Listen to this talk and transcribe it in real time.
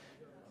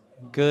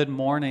Good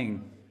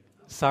morning,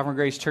 Sovereign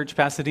Grace Church,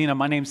 Pasadena.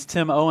 My name's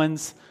Tim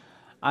Owens.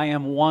 I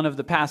am one of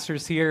the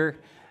pastors here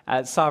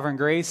at Sovereign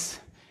Grace.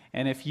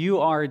 And if you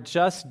are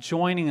just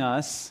joining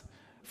us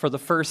for the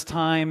first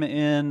time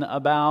in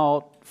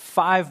about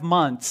 5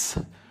 months,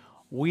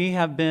 we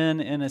have been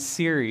in a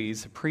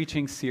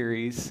preaching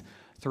series,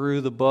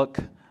 through the book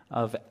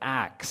of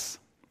Acts.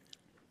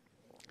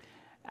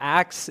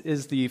 Acts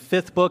is the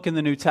 5th book in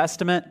the New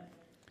Testament,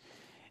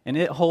 and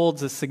it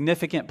holds a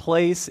significant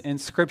place in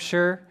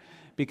Scripture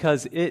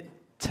because it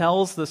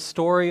tells the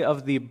story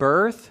of the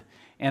birth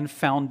and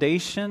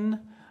foundation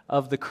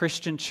of the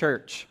Christian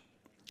church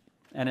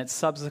and its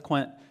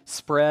subsequent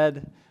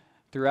spread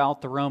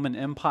throughout the Roman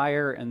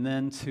Empire and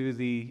then to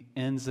the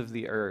ends of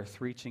the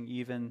earth, reaching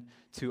even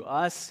to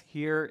us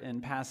here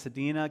in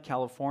Pasadena,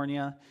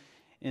 California,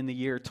 in the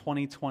year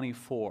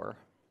 2024.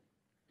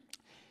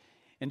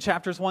 In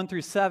chapters 1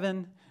 through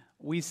 7,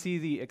 we see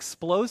the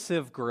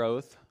explosive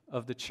growth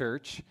of the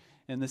church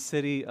in the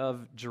city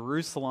of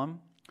Jerusalem,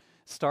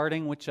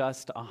 starting with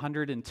just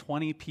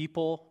 120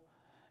 people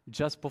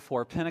just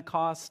before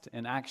Pentecost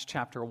in Acts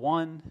chapter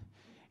 1,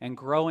 and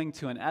growing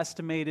to an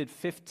estimated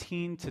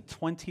 15,000 to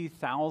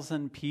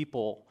 20,000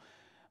 people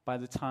by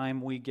the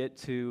time we get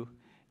to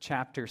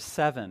chapter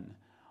 7,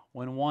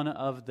 when one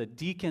of the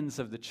deacons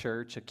of the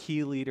church, a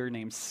key leader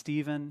named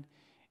Stephen,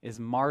 is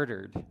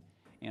martyred,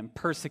 and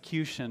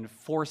persecution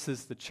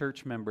forces the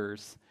church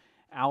members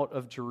out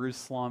of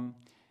Jerusalem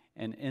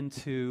and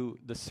into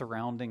the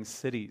surrounding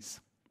cities.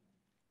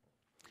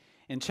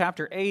 In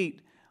chapter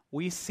 8,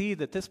 we see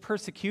that this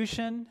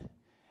persecution,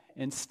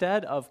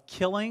 instead of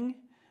killing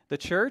the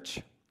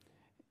church,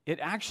 it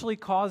actually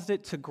caused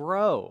it to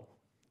grow.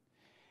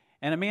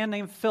 And a man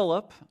named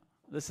Philip,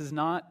 this is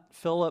not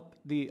Philip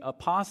the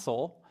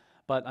apostle,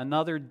 but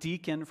another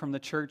deacon from the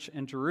church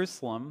in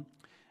Jerusalem,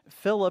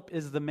 Philip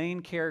is the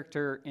main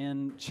character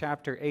in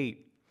chapter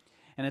 8.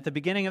 And at the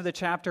beginning of the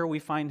chapter, we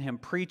find him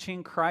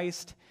preaching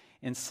Christ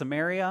in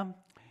Samaria,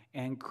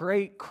 and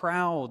great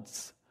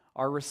crowds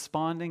are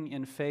responding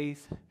in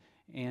faith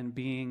and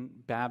being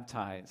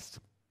baptized.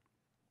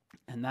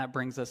 And that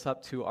brings us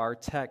up to our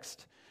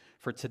text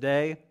for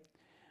today,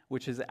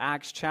 which is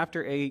Acts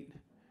chapter 8,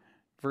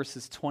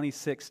 verses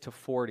 26 to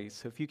 40.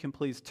 So if you can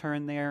please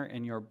turn there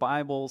in your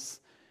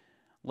Bibles,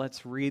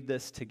 let's read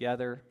this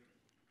together,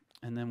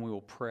 and then we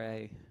will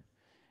pray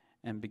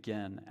and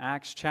begin.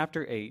 Acts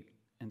chapter 8,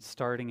 and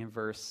starting in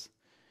verse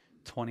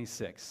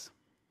 26.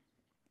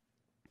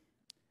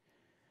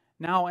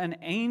 Now an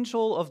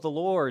angel of the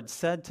Lord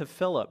said to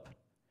Philip,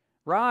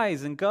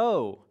 "Rise and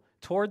go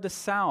toward the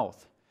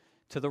south,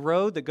 to the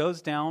road that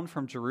goes down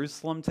from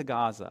Jerusalem to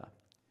Gaza.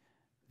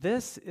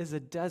 This is a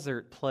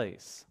desert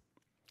place."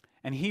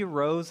 And he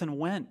rose and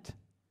went.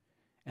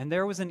 And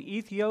there was an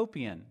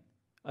Ethiopian,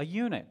 a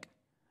eunuch,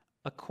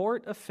 a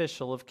court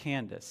official of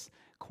Candace,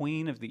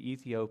 queen of the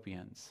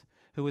Ethiopians,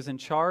 who was in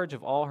charge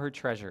of all her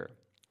treasure.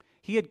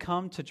 He had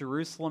come to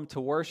Jerusalem to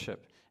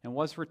worship and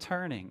was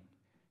returning.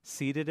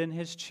 Seated in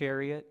his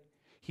chariot,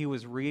 he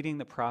was reading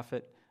the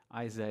prophet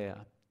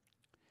Isaiah.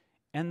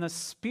 And the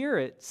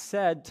Spirit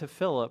said to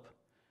Philip,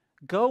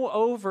 "Go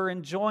over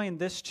and join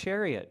this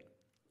chariot."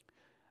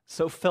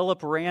 So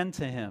Philip ran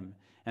to him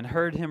and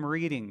heard him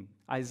reading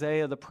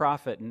Isaiah the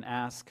prophet and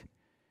asked,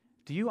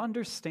 "Do you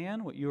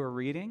understand what you are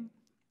reading?"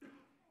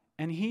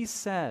 And he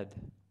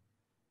said,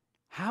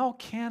 "How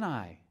can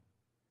I,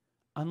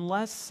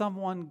 unless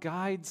someone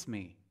guides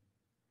me?"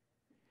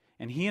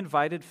 And he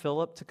invited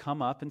Philip to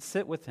come up and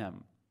sit with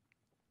him.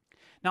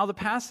 Now the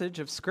passage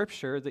of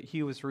Scripture that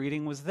he was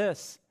reading was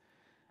this: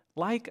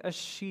 "Like a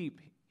sheep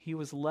he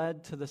was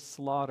led to the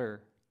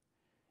slaughter,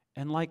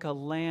 and like a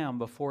lamb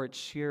before its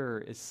shearer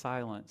is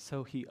silent,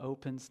 so he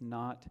opens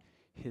not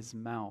his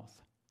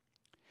mouth.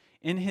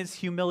 In his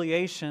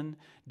humiliation,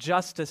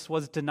 justice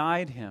was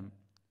denied him.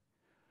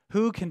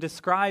 Who can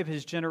describe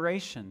his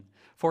generation?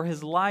 For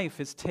his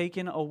life is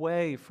taken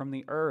away from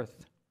the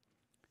earth."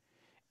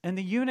 And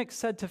the eunuch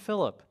said to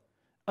Philip,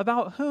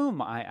 "About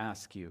whom, I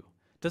ask you,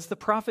 does the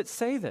prophet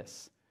say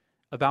this?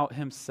 About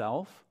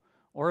himself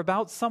or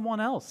about someone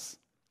else?"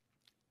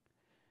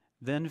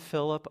 Then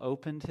Philip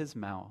opened his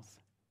mouth,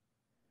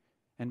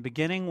 and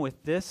beginning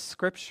with this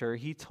scripture,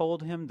 he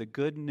told him the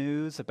good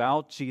news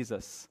about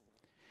Jesus.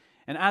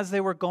 And as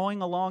they were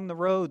going along the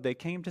road, they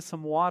came to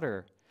some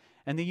water.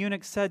 And the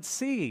eunuch said,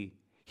 "See,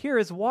 here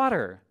is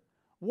water.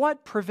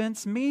 What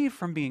prevents me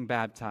from being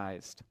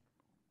baptized?"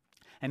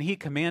 And he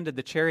commanded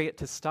the chariot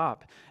to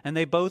stop. And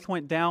they both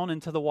went down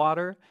into the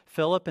water,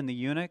 Philip and the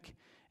eunuch,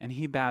 and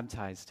he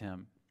baptized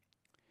him.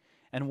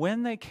 And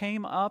when they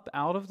came up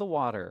out of the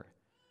water,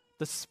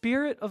 the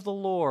Spirit of the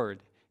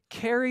Lord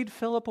carried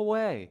Philip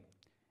away,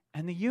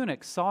 and the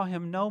eunuch saw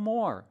him no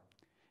more,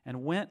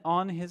 and went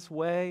on his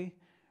way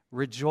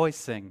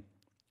rejoicing.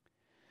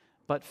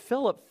 But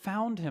Philip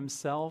found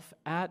himself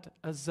at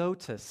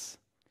Azotus,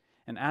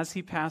 and as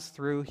he passed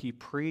through, he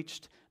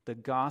preached the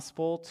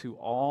gospel to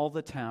all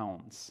the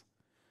towns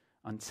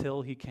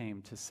until he came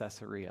to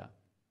Caesarea.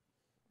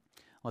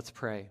 Let's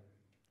pray.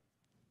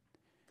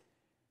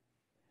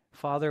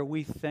 Father,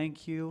 we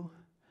thank you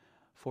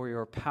for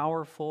your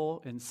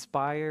powerful,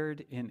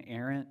 inspired,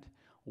 inerrant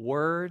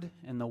word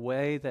and the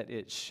way that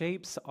it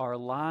shapes our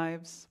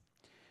lives.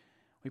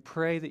 We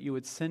pray that you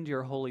would send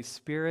your Holy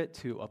Spirit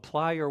to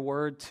apply your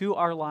word to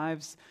our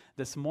lives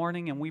this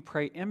morning, and we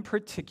pray in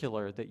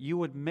particular that you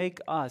would make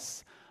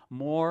us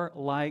more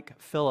like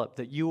Philip,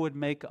 that you would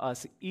make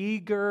us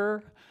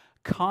eager,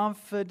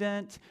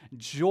 confident,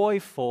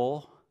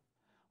 joyful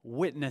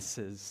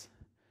witnesses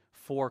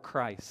for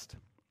Christ.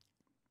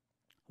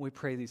 We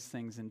pray these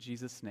things in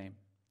Jesus' name.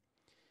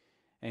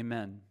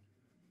 Amen.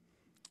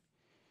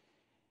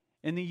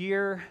 In the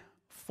year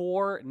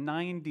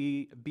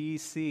 490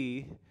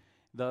 BC,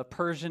 the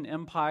Persian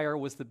Empire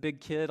was the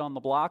big kid on the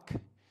block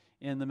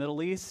in the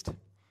Middle East,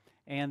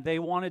 and they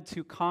wanted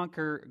to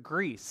conquer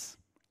Greece.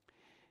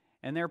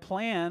 And their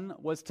plan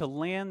was to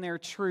land their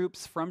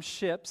troops from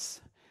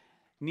ships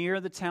near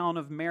the town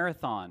of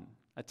Marathon,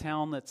 a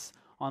town that's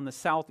on the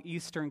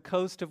southeastern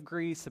coast of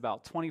Greece,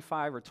 about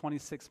 25 or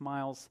 26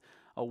 miles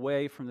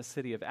away from the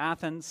city of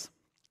Athens.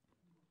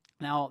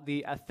 Now,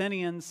 the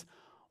Athenians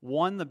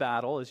won the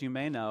battle, as you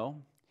may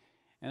know,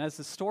 and as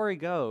the story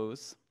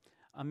goes,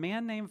 a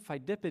man named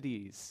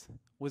Phidippides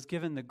was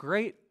given the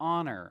great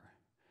honor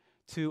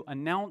to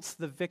announce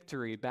the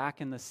victory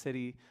back in the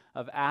city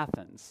of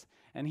Athens.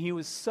 And he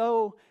was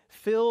so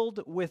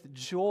filled with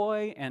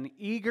joy and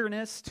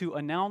eagerness to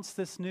announce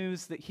this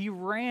news that he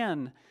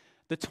ran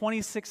the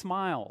 26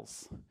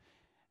 miles.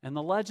 And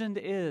the legend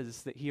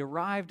is that he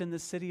arrived in the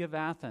city of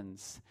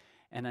Athens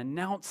and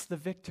announced the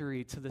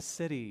victory to the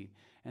city,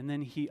 and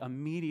then he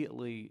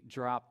immediately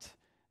dropped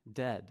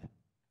dead.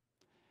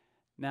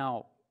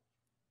 Now,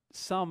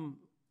 some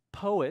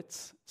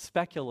poets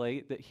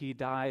speculate that he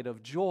died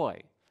of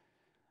joy,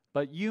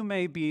 but you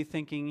may be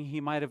thinking he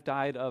might have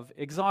died of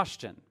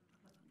exhaustion.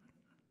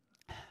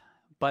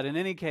 But in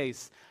any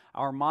case,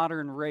 our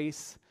modern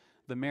race,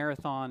 the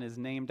marathon, is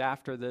named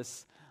after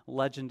this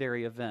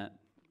legendary event.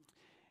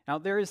 Now,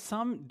 there is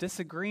some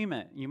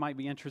disagreement, you might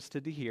be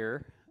interested to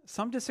hear,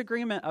 some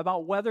disagreement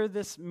about whether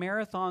this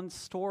marathon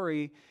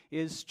story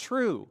is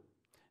true.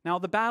 Now,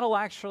 the battle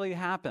actually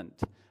happened,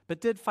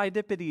 but did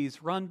Phidippides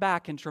run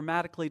back and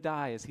dramatically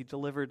die as he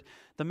delivered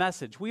the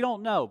message? We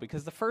don't know,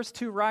 because the first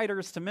two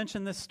writers to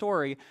mention this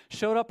story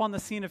showed up on the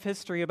scene of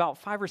history about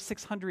 500 or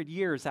 600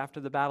 years after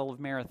the Battle of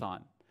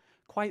Marathon.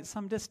 Quite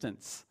some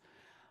distance.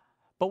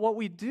 But what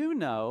we do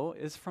know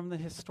is from the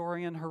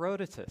historian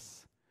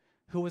Herodotus,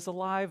 who was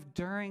alive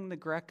during the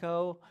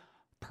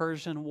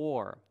Greco-Persian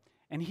War.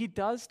 And he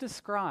does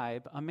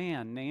describe a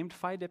man named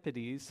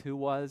Phidippides who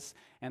was,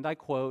 and I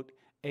quote,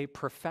 a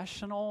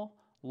professional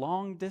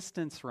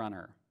long-distance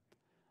runner.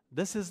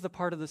 This is the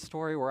part of the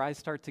story where I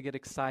start to get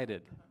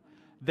excited.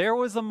 There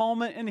was a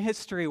moment in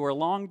history where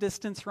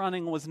long-distance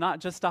running was not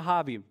just a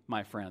hobby,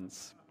 my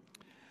friends.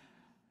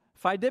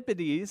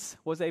 Phidippides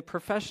was a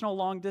professional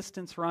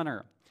long-distance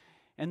runner.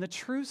 And the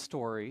true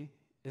story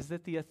is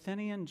that the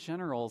Athenian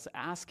generals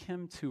asked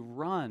him to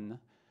run,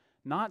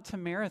 not to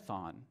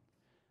Marathon,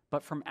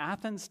 but from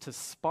Athens to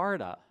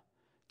Sparta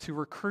to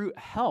recruit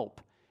help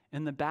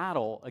in the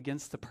battle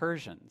against the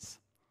Persians.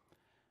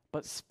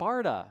 But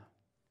Sparta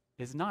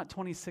is not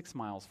 26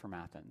 miles from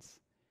Athens.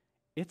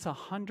 It's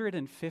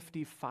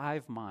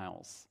 155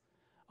 miles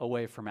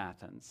away from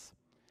Athens.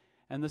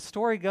 And the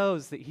story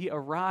goes that he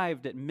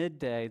arrived at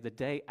midday the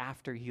day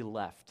after he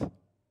left.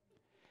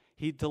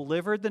 He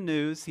delivered the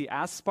news, he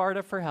asked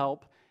Sparta for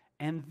help,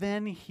 and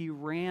then he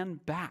ran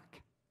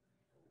back.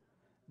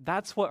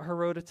 That's what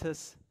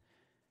Herodotus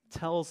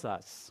tells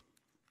us.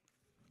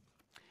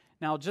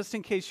 Now, just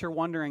in case you're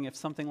wondering if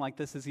something like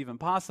this is even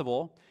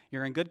possible,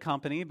 you're in good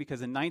company,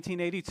 because in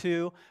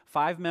 1982,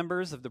 5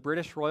 members of the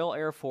British Royal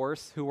Air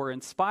Force who were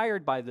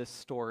inspired by this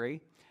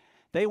story,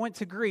 they went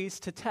to Greece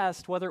to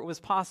test whether it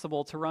was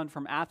possible to run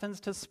from Athens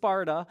to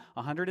Sparta,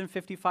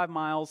 155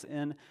 miles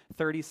in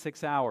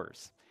 36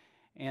 hours.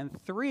 And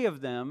 3 of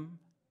them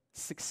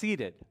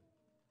succeeded.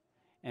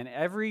 And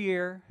every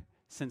year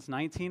since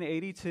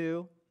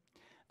 1982,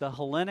 the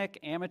Hellenic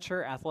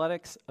Amateur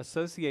Athletics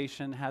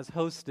Association has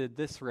hosted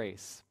this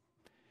race.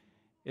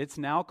 It's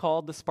now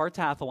called the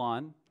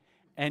Spartathlon,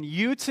 and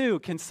you too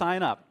can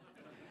sign up,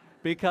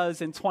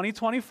 because in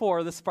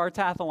 2024, the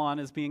Spartathlon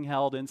is being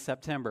held in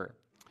September.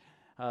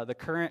 The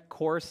current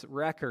course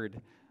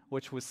record,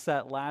 which was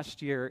set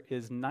last year,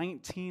 is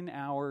 19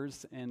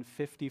 hours and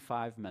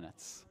 55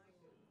 minutes,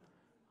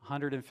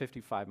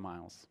 155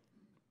 miles.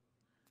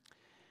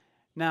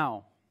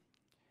 Now,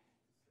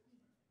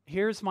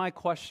 here's my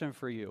question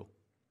for you.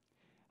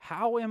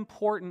 How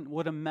important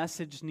would a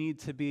message need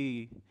to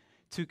be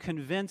to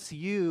convince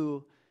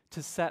you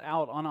to set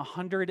out on a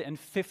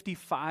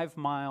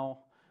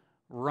 155-mile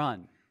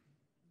run?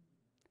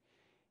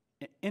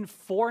 In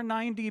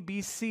 490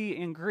 BC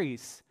in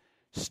Greece,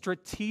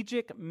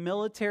 strategic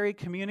military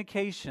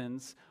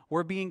communications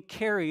were being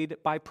carried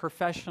by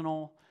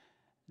professional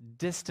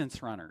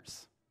distance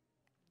runners.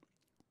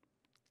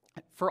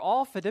 For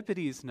all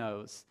Phidippides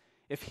knows,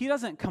 if he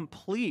doesn't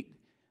complete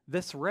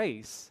this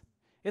race,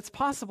 It's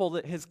possible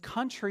that his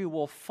country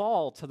will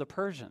fall to the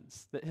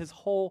Persians, that his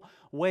whole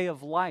way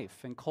of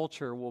life and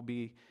culture will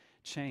be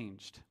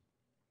changed.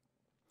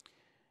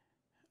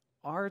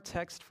 Our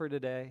text for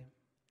today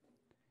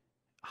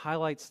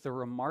highlights the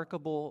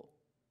remarkable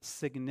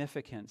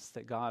significance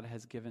that God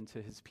has given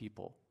to his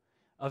people,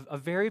 of a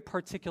very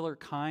particular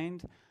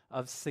kind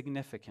of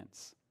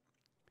significance.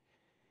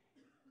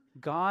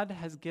 God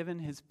has given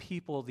his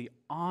people the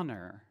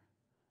honor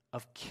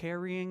of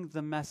carrying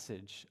the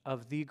message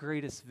of the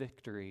greatest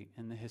victory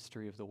in the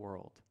history of the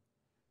world.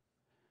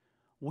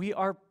 We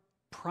are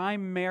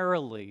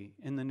primarily,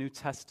 in the New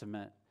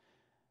Testament,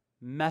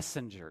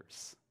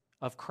 messengers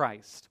of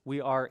Christ.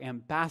 We are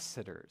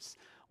ambassadors.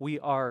 We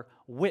are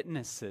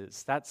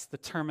witnesses. That's the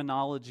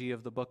terminology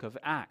of the book of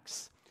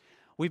Acts.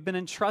 We've been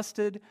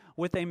entrusted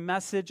with a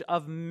message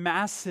of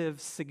massive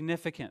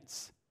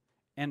significance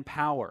and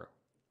power.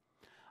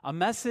 A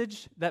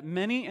message that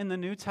many in the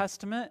New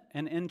Testament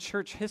and in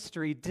church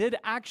history did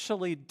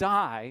actually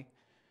die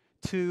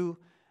to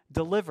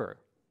deliver.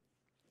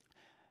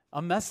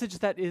 A message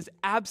that is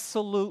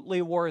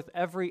absolutely worth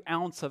every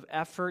ounce of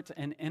effort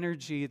and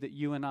energy that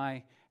you and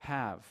I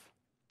have.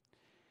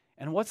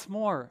 And what's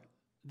more,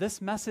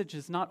 this message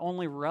is not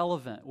only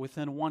relevant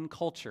within one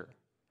culture.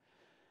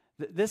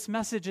 This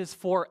message is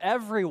for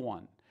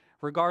everyone,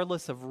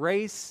 regardless of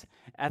race,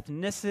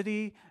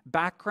 ethnicity,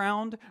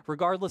 background,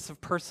 regardless of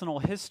personal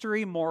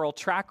history, moral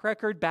track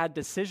record, bad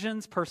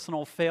decisions,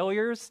 personal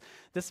failures.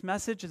 This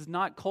message is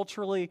not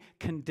culturally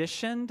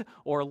conditioned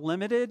or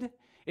limited.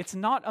 It's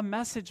not a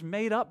message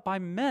made up by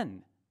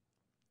men.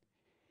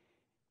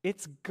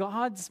 It's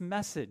God's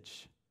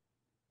message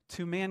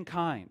to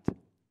mankind.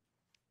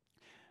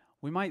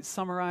 We might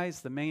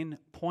summarize the main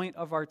point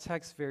of our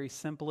text very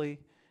simply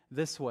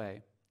this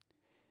way.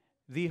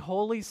 The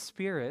Holy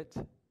Spirit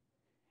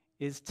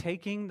is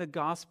taking the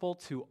gospel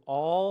to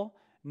all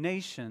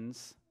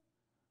nations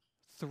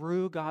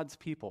through God's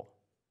people.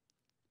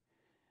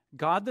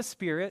 God the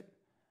Spirit,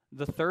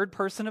 the third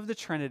person of the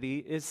Trinity,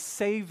 is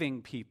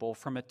saving people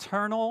from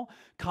eternal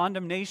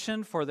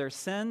condemnation for their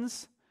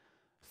sins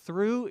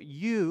through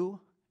you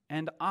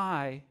and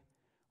I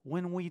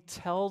when we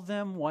tell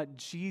them what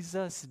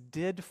Jesus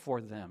did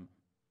for them.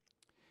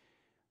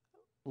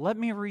 Let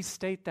me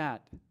restate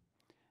that.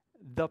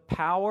 The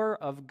power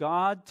of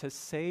God to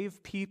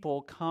save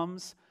people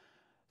comes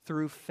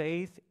through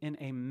faith in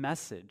a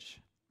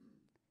message.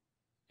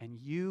 And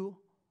you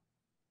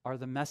are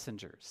the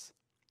messengers.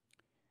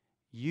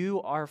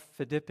 You are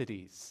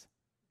Phidippides.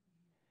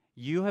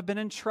 You have been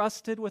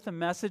entrusted with a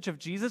message of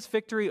Jesus'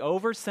 victory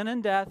over sin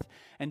and death,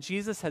 and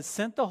Jesus has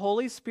sent the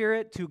Holy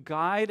Spirit to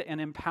guide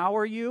and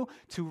empower you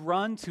to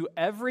run to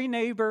every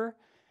neighbor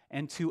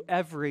and to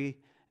every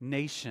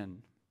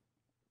nation.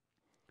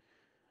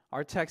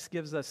 Our text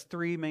gives us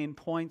three main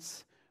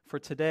points for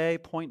today.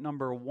 Point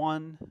number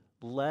 1,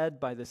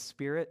 led by the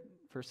Spirit,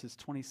 verses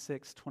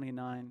 26,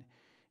 29,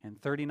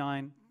 and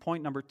 39.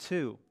 Point number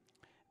 2,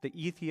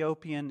 the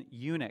Ethiopian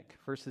eunuch,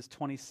 verses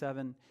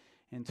 27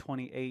 and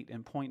 28.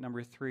 And point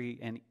number 3,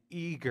 an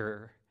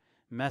eager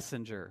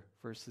messenger,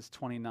 verses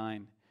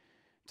 29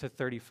 to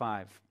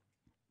 35.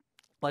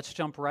 Let's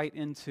jump right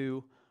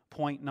into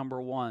point number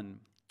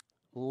 1,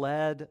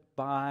 led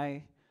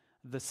by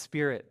the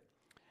Spirit.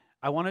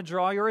 I want to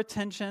draw your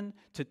attention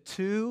to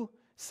two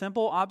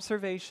simple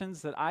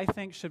observations that I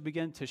think should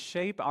begin to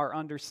shape our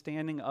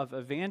understanding of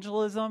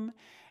evangelism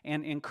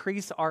and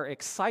increase our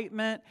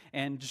excitement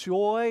and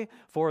joy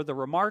for the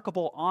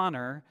remarkable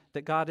honor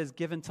that God has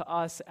given to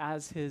us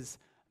as his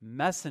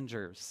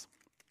messengers.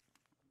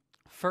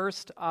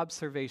 First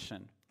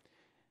observation: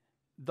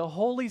 the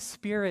Holy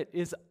Spirit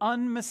is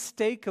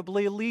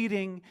unmistakably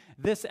leading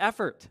this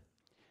effort.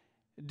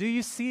 Do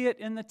you see it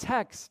in the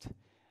text?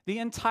 The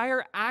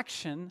entire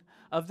action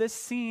of this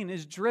scene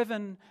is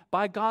driven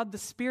by God the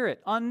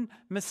Spirit,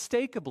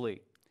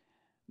 unmistakably.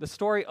 The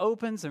story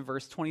opens in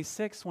verse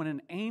 26 when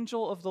an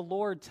angel of the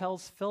Lord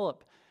tells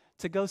Philip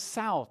to go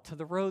south to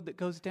the road that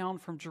goes down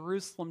from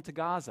Jerusalem to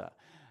Gaza.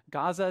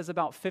 Gaza is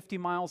about 50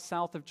 miles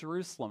south of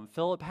Jerusalem.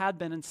 Philip had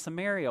been in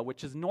Samaria,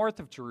 which is north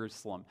of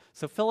Jerusalem.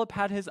 So Philip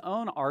had his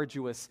own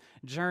arduous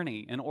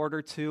journey in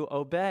order to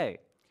obey.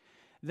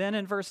 Then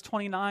in verse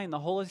 29, the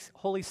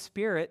Holy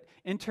Spirit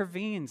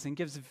intervenes and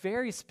gives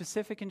very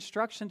specific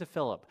instruction to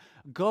Philip.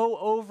 Go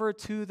over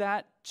to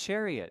that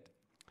chariot.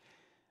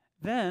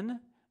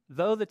 Then,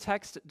 though the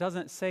text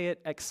doesn't say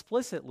it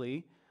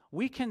explicitly,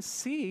 we can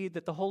see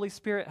that the Holy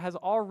Spirit has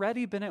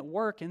already been at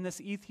work in this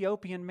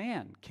Ethiopian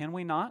man, can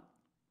we not?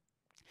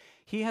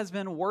 He has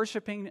been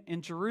worshiping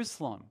in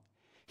Jerusalem.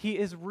 He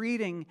is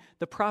reading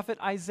the prophet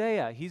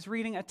Isaiah. He's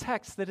reading a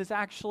text that is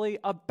actually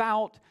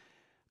about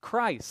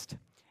Christ.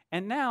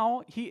 And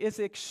now he is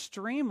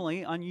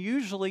extremely,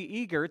 unusually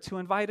eager to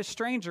invite a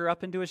stranger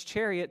up into his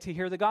chariot to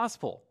hear the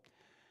gospel.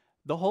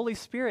 The Holy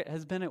Spirit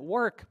has been at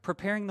work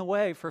preparing the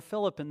way for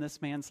Philip in this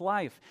man's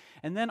life.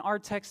 And then our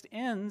text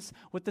ends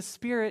with the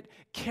Spirit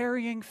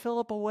carrying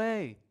Philip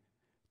away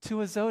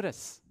to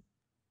Azotus.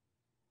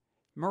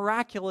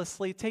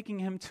 miraculously taking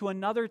him to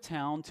another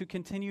town to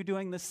continue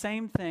doing the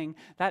same thing,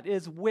 that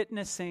is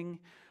witnessing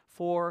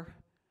for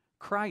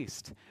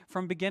Christ.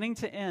 From beginning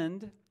to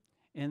end,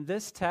 in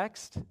this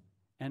text,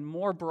 and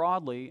more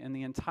broadly in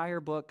the entire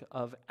book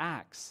of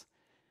Acts,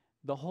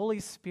 the Holy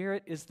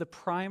Spirit is the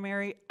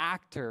primary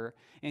actor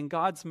in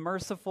God's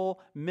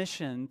merciful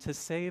mission to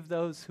save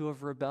those who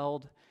have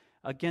rebelled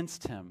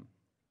against him.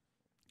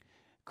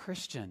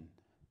 Christian,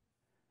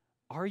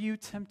 are you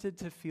tempted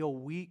to feel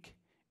weak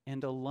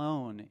and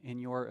alone in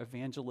your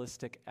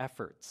evangelistic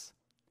efforts?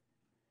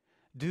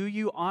 Do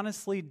you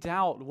honestly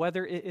doubt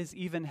whether it is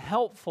even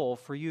helpful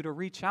for you to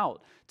reach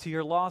out to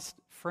your lost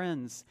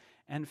friends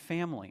and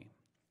family?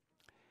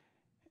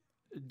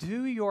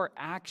 Do your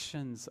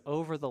actions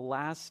over the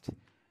last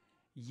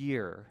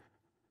year,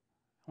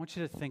 I want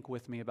you to think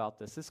with me about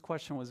this. This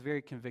question was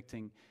very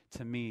convicting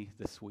to me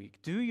this week.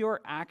 Do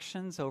your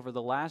actions over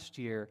the last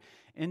year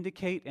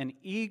indicate an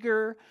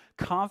eager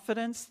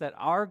confidence that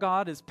our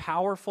God is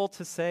powerful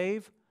to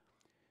save,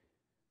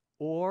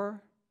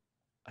 or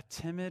a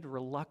timid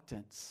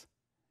reluctance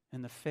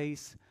in the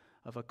face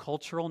of a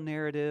cultural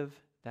narrative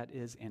that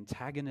is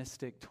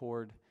antagonistic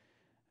toward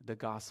the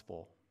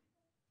gospel?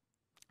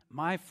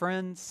 My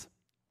friends,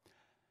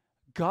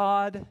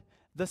 God,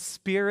 the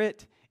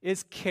Spirit,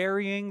 is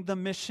carrying the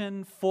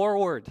mission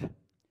forward.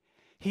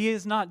 He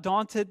is not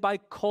daunted by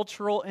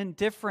cultural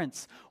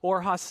indifference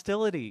or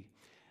hostility.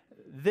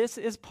 This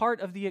is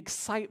part of the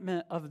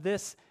excitement of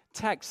this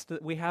text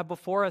that we have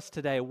before us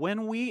today.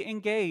 When we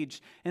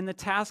engage in the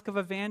task of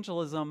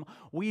evangelism,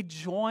 we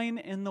join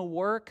in the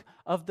work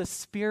of the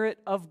Spirit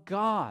of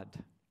God.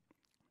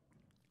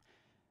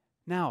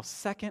 Now,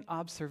 second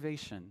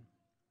observation.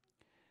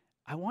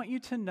 I want you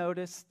to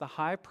notice the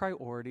high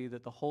priority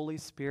that the Holy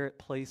Spirit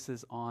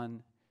places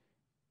on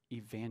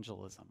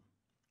evangelism.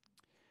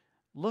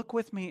 Look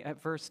with me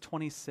at verse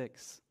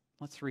 26.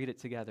 Let's read it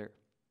together.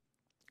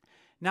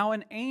 Now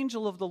an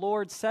angel of the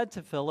Lord said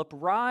to Philip,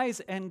 "Rise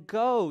and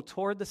go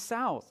toward the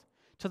south,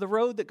 to the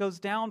road that goes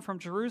down from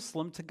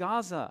Jerusalem to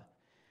Gaza."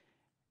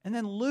 And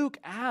then Luke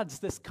adds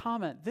this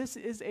comment: this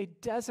is a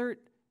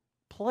desert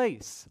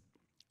place.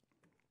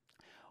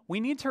 We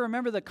need to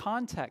remember the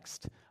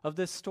context of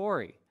this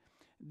story.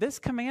 This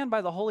command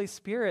by the Holy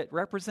Spirit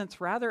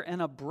represents rather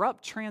an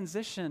abrupt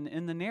transition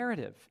in the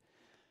narrative.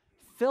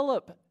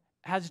 Philip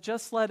has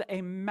just led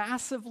a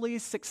massively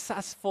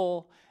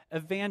successful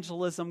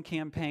evangelism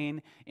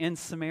campaign in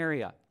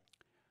Samaria.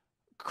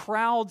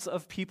 Crowds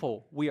of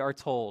people, we are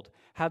told,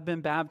 have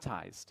been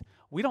baptized.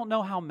 We don't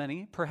know how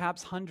many,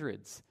 perhaps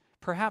hundreds,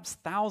 perhaps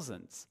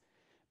thousands.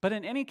 But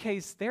in any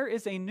case, there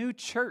is a new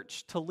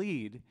church to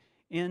lead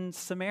in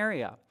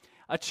Samaria,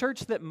 a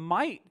church that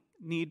might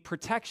need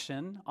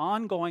protection,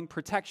 ongoing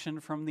protection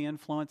from the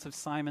influence of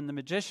Simon the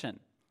magician.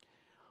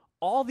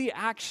 All the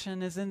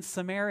action is in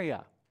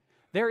Samaria.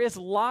 There is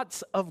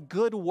lots of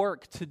good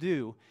work to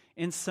do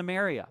in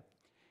Samaria.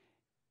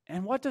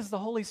 And what does the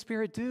Holy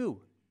Spirit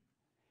do?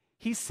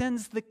 He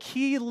sends the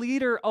key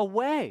leader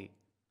away.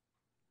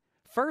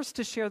 First,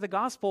 to share the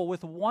gospel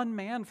with one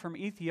man from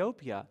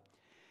Ethiopia,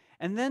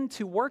 and then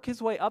to work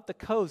his way up the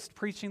coast,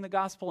 preaching the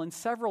gospel in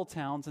several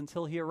towns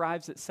until he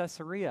arrives at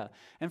Caesarea.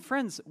 And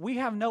friends, we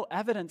have no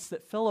evidence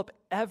that Philip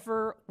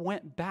ever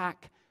went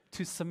back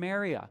to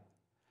Samaria.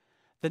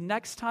 The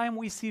next time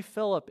we see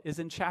Philip is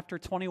in chapter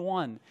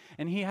 21,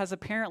 and he has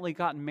apparently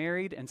gotten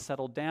married and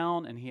settled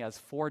down, and he has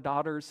 4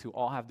 daughters who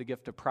all have the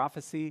gift of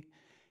prophecy.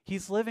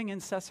 He's living in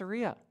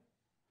Caesarea.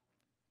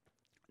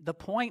 The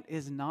point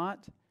is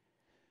not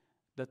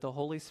that the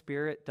Holy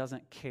Spirit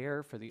doesn't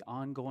care for the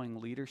ongoing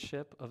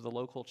leadership of the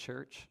local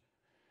church.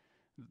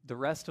 The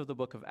rest of the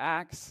book of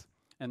Acts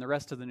and the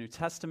rest of the New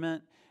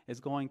Testament is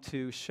going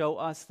to show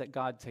us that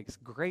God takes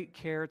great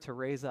care to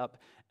raise up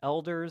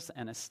elders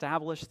and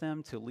establish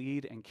them to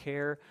lead and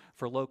care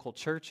for local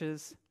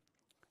churches.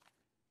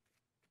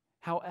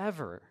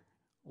 However,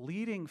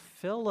 leading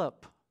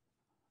Philip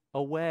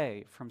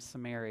away from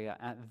Samaria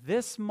at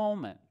this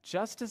moment,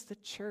 just as the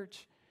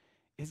church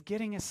is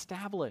getting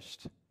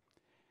established,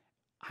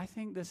 I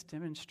think this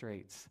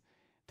demonstrates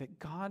that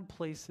God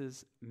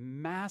places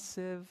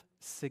massive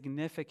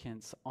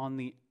significance on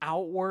the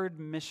outward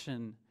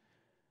mission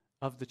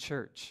of the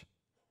church.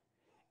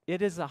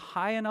 It is a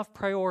high enough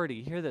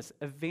priority. Hear this.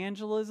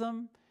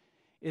 Evangelism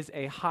is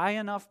a high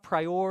enough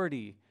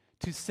priority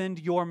to send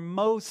your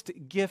most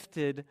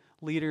gifted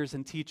leaders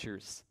and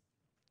teachers.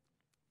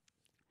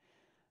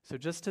 So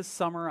just to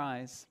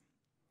summarize,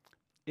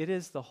 it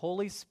is the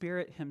Holy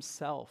Spirit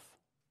himself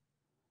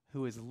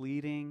who is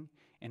leading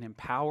and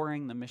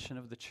empowering the mission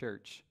of the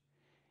church.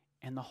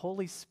 And the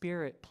Holy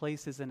Spirit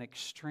places an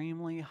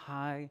extremely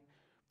high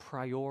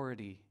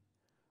priority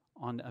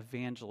on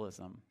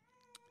evangelism.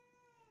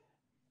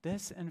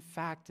 This, in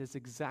fact, is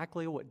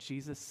exactly what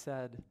Jesus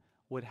said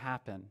would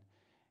happen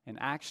in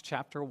Acts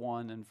chapter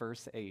 1 and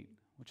verse 8,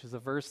 which is a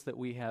verse that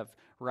we have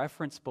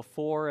referenced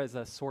before as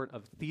a sort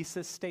of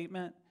thesis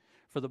statement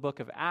for the book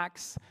of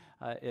Acts.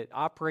 It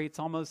operates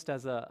almost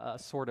as a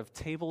sort of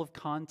table of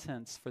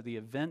contents for the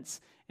events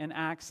in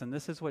Acts, and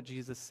this is what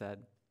Jesus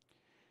said.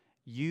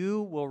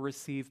 You will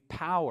receive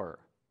power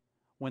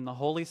when the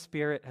Holy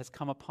Spirit has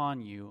come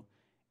upon you,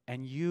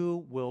 and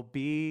you will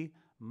be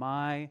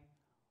my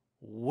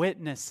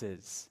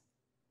witnesses.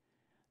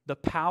 The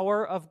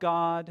power of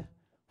God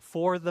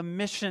for the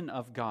mission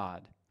of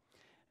God.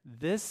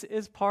 This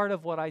is part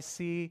of what I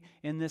see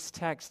in this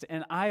text,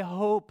 and I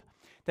hope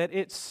that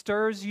it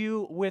stirs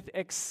you with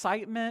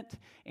excitement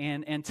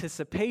and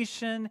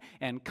anticipation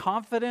and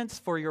confidence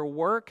for your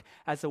work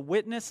as a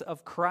witness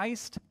of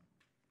Christ.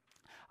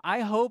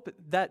 I hope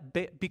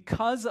that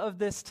because of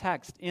this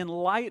text, in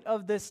light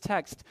of this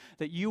text,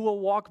 that you will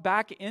walk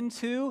back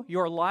into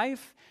your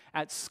life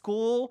at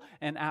school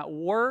and at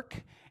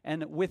work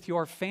and with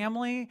your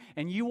family,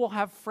 and you will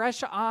have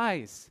fresh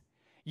eyes.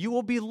 You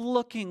will be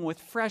looking with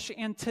fresh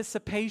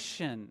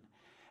anticipation,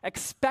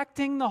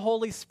 expecting the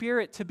Holy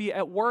Spirit to be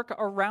at work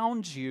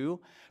around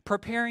you,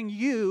 preparing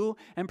you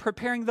and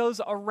preparing those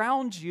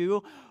around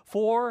you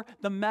for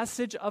the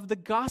message of the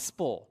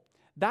gospel.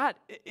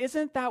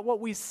 Isn't that what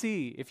we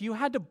see? If you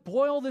had to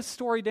boil this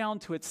story down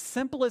to its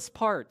simplest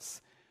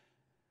parts,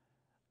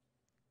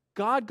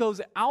 God goes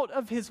out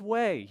of his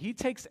way. He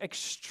takes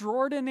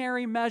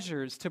extraordinary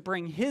measures to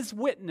bring his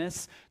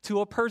witness to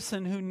a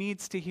person who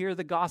needs to hear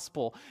the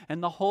gospel.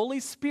 And the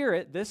Holy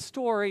Spirit, this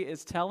story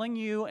is telling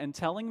you and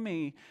telling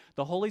me,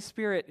 the Holy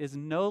Spirit is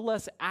no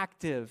less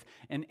active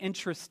and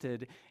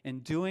interested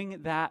in doing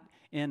that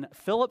in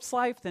Philip's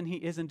life than he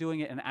is in doing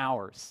it in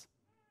ours.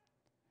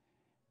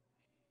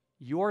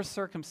 Your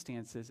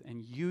circumstances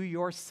and you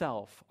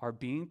yourself are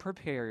being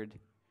prepared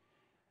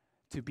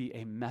to be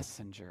a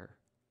messenger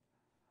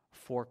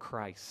for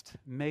Christ.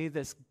 May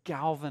this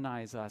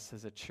galvanize us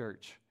as a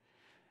church.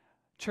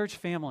 Church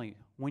family,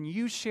 when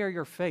you share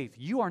your faith,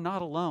 you are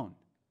not alone.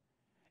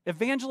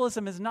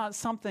 Evangelism is not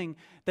something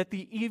that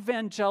the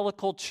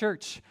evangelical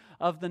church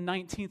of the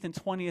 19th and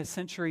 20th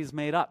centuries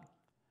made up.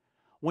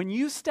 When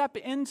you step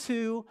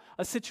into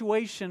a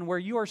situation where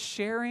you are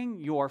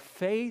sharing your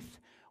faith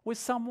with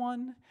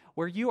someone,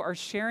 where you are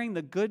sharing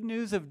the good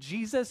news of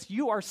Jesus,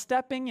 you are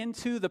stepping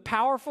into the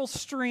powerful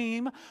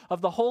stream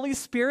of the Holy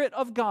Spirit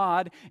of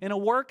God in a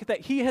work that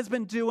he has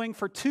been doing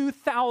for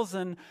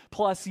 2,000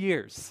 plus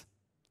years.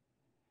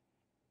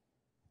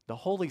 The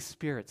Holy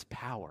Spirit's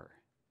power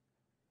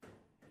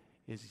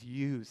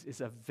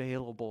is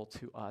available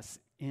to us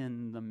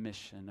in the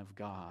mission of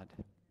God.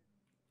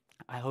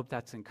 I hope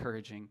that's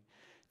encouraging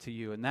to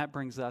you. And that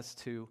brings us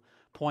to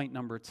point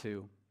number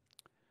 2.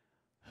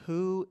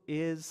 Who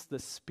is the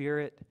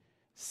Spirit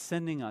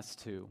sending us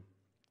to?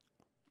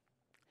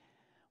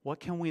 What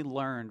can we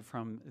learn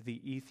from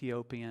the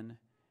Ethiopian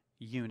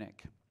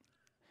eunuch?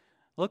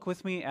 Look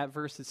with me at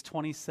verses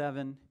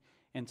 27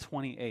 and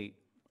 28.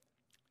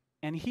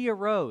 And he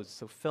arose,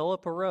 so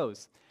Philip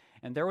arose,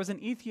 and there was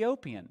an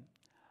Ethiopian,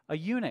 a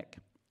eunuch,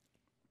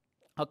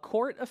 a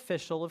court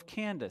official of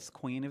Candace,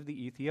 queen of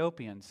the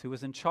Ethiopians, who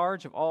was in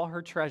charge of all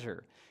her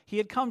treasure. He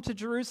had come to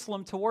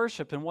Jerusalem to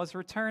worship and was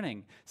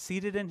returning,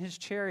 seated in his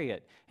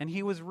chariot, and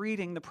he was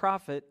reading the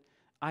prophet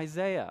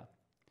Isaiah.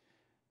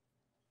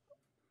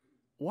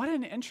 What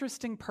an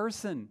interesting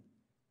person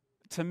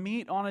to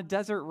meet on a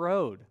desert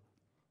road.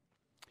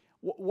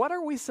 What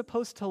are we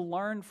supposed to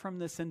learn from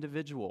this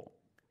individual?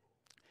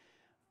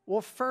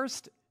 Well,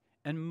 first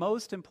and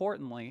most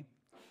importantly,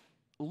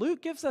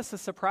 Luke gives us a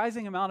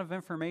surprising amount of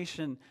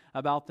information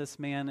about this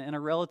man in a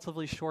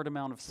relatively short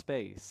amount of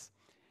space.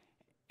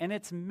 And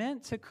it's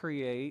meant to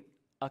create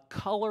a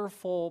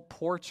colorful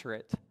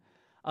portrait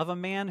of a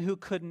man who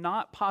could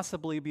not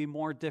possibly be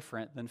more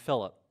different than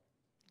Philip.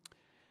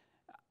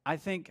 I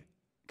think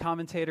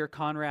commentator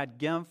Conrad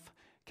Gimpf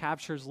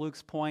captures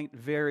Luke's point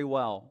very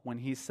well when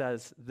he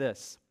says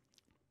this: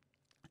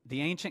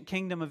 the ancient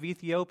kingdom of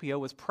Ethiopia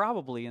was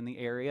probably in the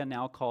area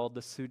now called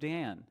the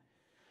Sudan.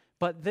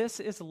 But this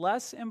is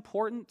less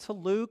important to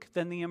Luke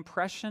than the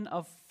impression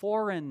of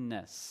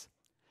foreignness.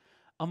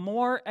 A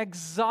more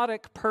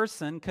exotic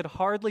person could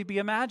hardly be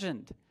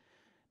imagined.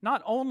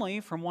 Not only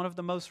from one of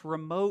the most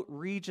remote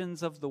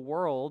regions of the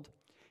world,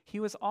 he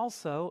was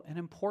also an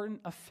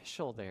important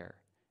official there,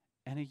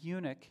 and a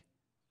eunuch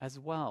as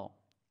well.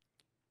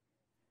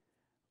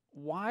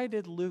 Why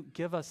did Luke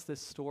give us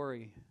this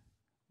story?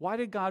 Why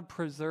did God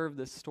preserve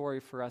this story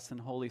for us in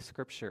Holy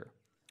Scripture?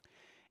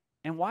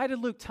 And why did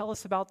Luke tell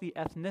us about the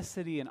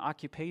ethnicity and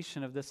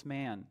occupation of this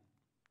man?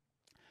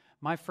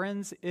 My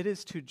friends, it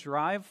is to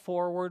drive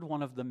forward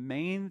one of the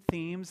main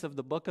themes of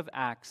the book of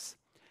Acts,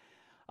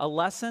 a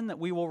lesson that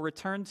we will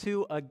return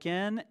to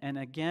again and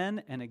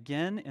again and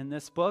again in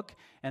this book,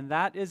 and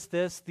that is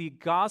this: the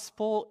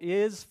gospel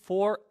is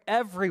for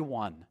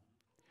everyone.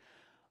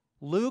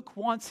 Luke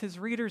wants his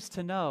readers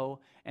to know,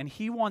 and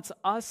he wants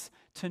us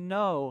to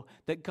know,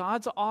 that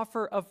God's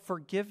offer of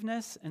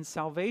forgiveness and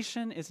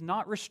salvation is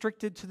not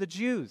restricted to the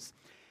Jews.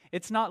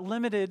 It's not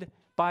limited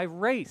by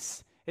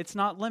race. It's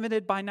not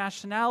limited by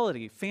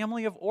nationality,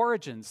 family of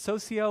origin,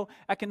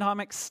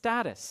 socioeconomic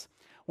status.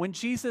 When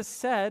Jesus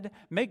said,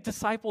 "Make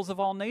disciples of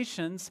all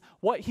nations,"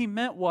 what he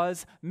meant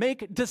was,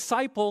 make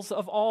disciples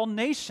of all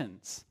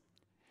nations.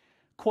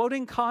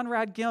 Quoting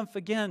Conrad Gempf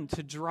again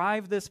to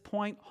drive this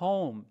point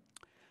home,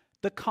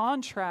 the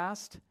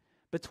contrast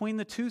between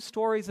the two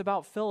stories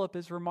about Philip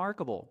is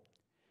remarkable.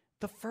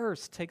 The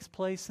first takes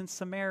place in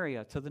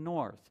Samaria to the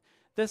north,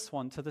 this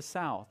one to the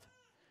south.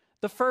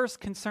 The first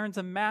concerns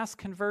a mass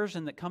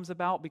conversion that comes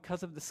about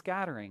because of the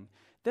scattering.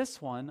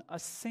 This one, a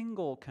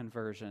single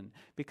conversion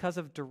because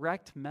of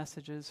direct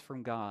messages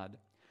from God.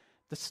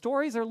 The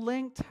stories are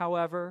linked,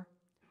 however,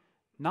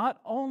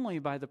 not only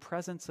by the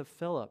presence of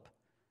Philip,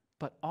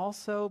 but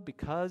also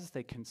because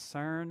they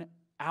concern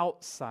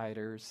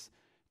outsiders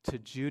to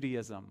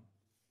Judaism.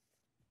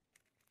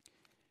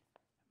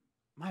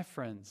 My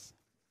friends,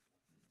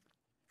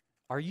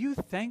 are you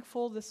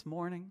thankful this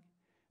morning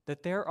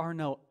that there are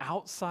no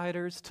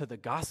outsiders to the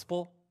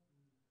gospel?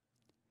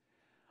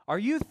 Are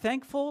you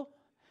thankful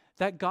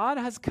that God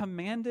has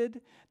commanded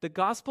the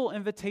gospel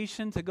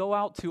invitation to go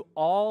out to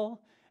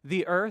all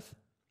the earth?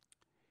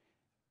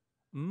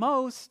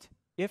 Most,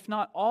 if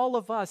not all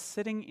of us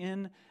sitting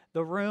in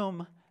the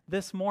room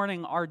this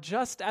morning are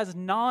just as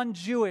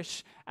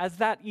non-Jewish as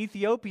that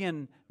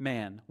Ethiopian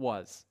man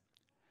was.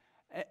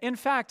 In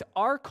fact,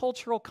 our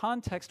cultural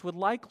context would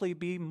likely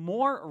be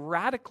more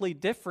radically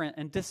different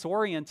and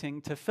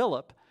disorienting to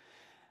Philip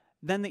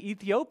than the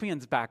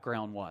Ethiopian's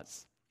background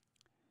was.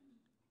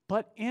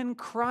 But in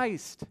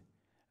Christ,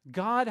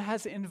 God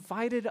has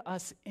invited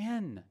us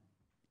in,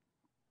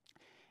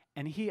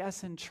 and He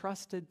has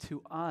entrusted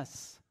to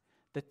us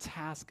the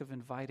task of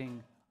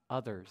inviting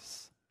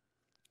others.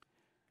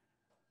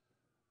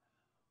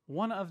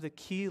 One of the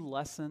key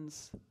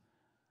lessons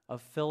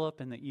of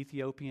Philip and the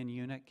Ethiopian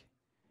eunuch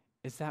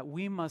is that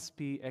we must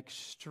be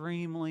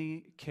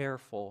extremely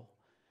careful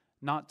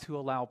not to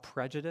allow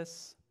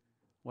prejudice,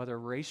 whether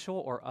racial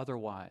or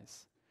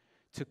otherwise,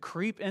 to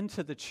creep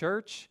into the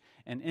church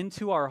and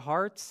into our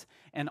hearts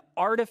and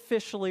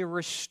artificially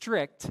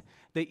restrict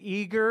the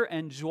eager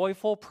and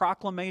joyful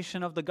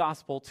proclamation of the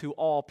gospel to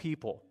all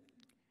people.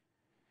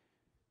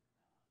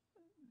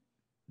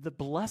 The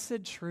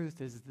blessed truth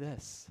is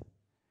this: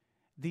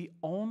 the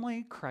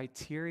only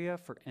criteria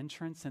for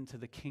entrance into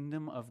the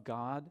kingdom of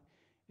God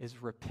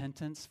is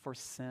repentance for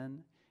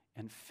sin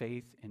and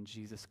faith in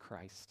Jesus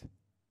Christ.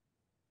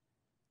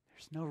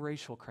 There's no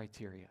racial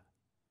criteria.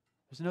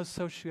 There's no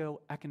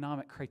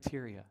socioeconomic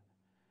criteria.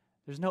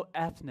 There's no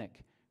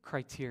ethnic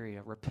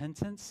criteria.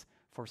 Repentance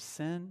for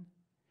sin,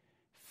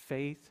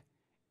 faith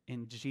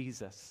in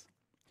Jesus.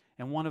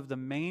 And one of the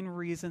main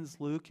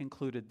reasons Luke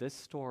included this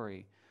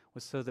story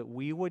was so that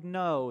we would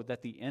know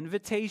that the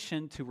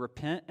invitation to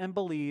repent and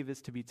believe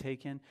is to be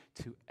taken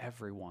to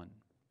everyone.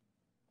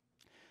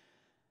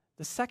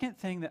 The second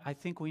thing that I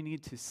think we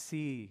need to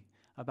see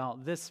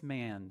about this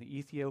man, the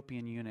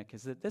Ethiopian eunuch,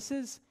 is that this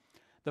is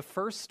the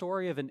first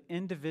story of an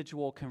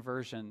individual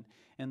conversion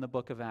in the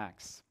book of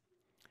Acts.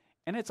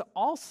 And it's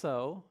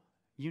also,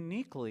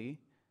 uniquely,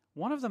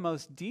 one of the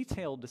most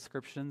detailed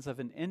descriptions of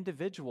an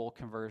individual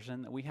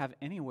conversion that we have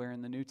anywhere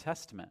in the New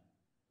Testament.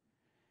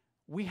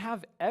 We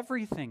have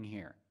everything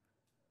here,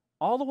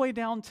 all the way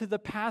down to the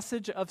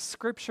passage of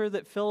Scripture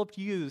that Philip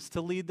used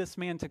to lead this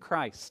man to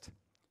Christ.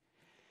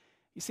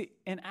 You see,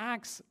 in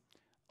Acts,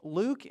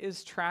 Luke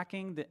is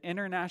tracking the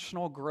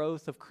international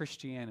growth of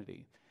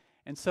Christianity.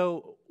 And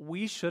so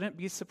we shouldn't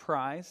be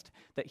surprised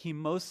that he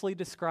mostly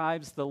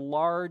describes the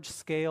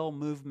large-scale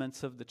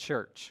movements of the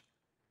church.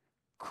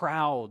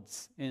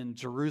 Crowds in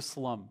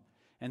Jerusalem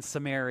and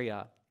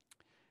Samaria.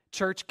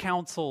 Church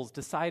councils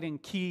deciding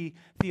key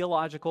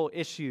theological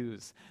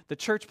issues. The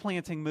church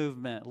planting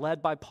movement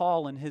led by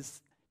Paul and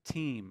his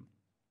team.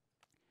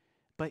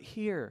 But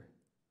here,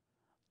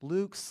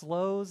 Luke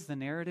slows the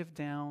narrative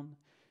down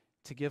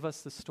to give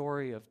us the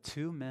story of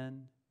two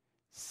men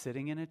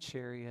sitting in a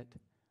chariot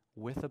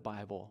with a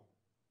Bible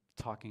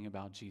talking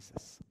about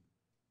Jesus.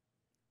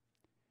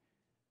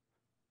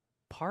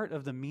 Part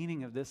of the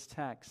meaning of this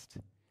text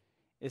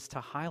is to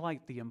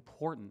highlight the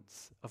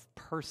importance of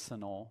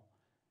personal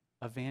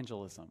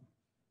evangelism.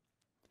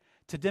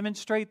 To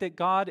demonstrate that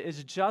God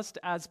is just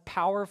as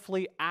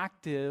powerfully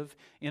active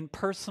in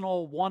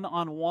personal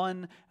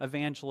one-on-one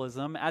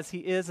evangelism as he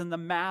is in the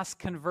mass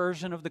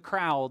conversion of the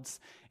crowds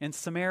in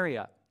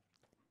Samaria.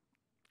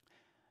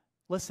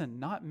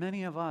 Listen, not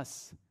many of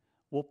us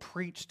will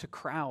preach to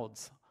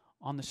crowds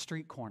on the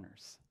street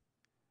corners.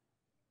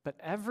 But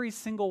every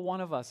single one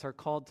of us are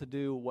called to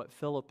do what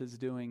Philip is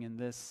doing in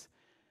this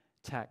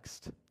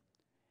text.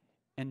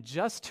 And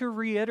just to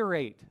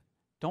reiterate,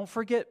 don't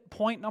forget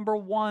point number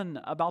 1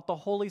 about the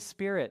Holy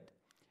Spirit.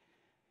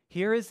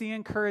 Here is the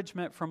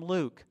encouragement from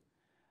Luke.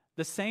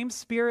 The same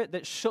Spirit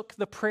that shook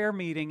the prayer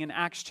meeting in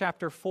Acts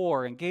chapter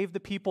 4 and gave the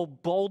people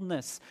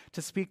boldness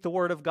to speak the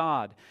word of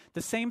God.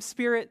 The same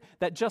Spirit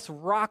that just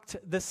rocked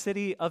the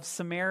city of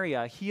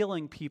Samaria,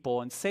 healing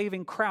people and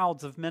saving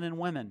crowds of men and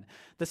women.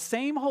 The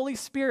same Holy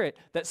Spirit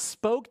that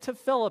spoke to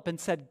Philip and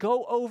said,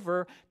 "Go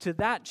over to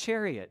that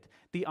chariot."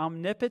 The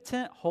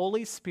omnipotent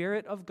Holy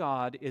Spirit of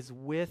God is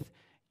with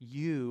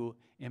you,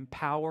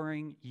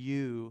 empowering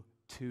you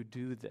to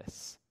do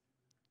this.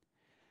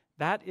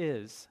 That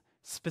is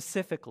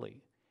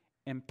specifically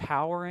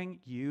empowering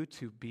you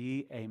to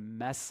be a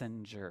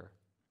messenger,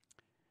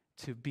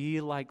 to be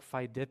like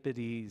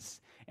Pheidippides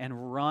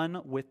and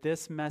run with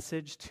this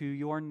message to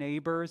your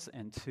neighbors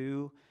and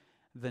to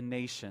the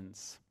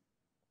nations.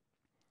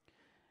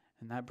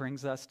 And that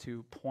brings us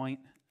to point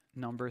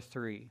number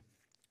 3.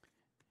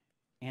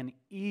 An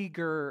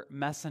eager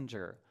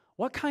messenger.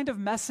 What kind of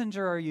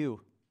messenger are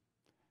you?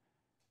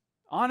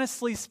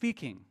 Honestly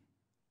speaking,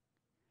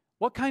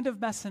 what kind of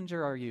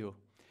messenger are you?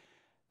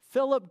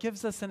 Philip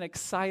gives us an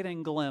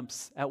exciting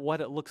glimpse at what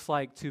it looks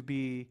like to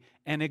be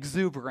an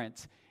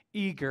exuberant,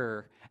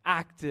 eager,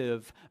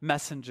 active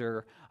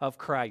messenger of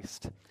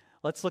Christ.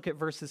 Let's look at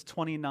verses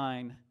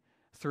 29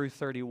 through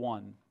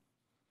 31.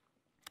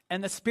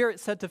 And the Spirit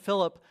said to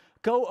Philip,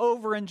 "Go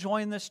over and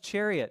join this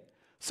chariot."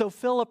 So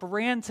Philip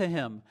ran to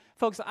him.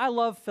 Folks, I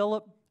love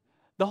Philip.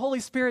 The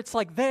Holy Spirit's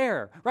like,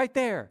 there, right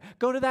there.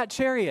 Go to that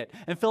chariot.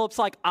 And Philip's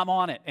like, I'm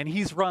on it. And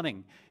he's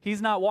running. He's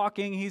not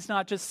walking. He's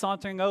not just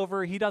sauntering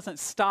over. He doesn't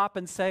stop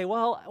and say,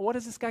 well, what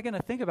is this guy going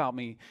to think about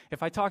me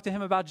if I talk to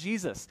him about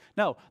Jesus?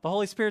 No, the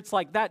Holy Spirit's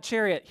like, that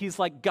chariot. He's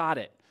like, got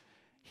it.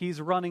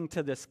 He's running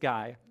to this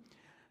guy.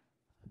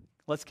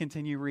 Let's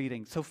continue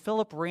reading. So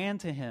Philip ran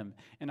to him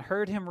and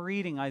heard him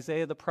reading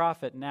Isaiah the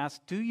prophet and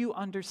asked, do you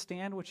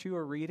understand what you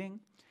are reading?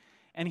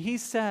 And he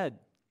said,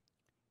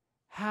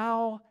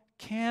 how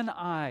can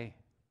I,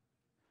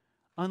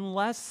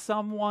 unless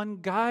someone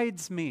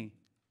guides me?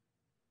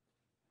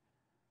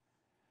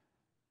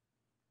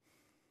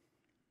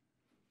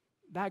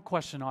 That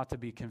question ought to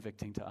be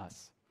convicting to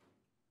us.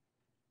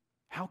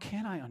 How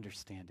can I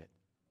understand it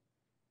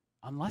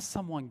unless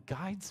someone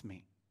guides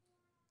me?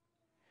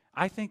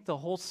 I think the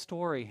whole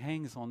story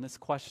hangs on this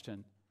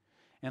question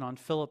and on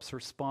Philip's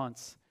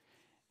response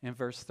in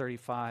verse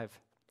 35.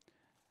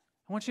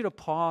 I want you to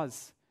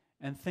pause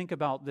and think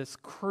about this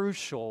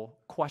crucial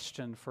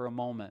question for a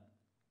moment.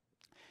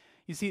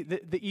 You see,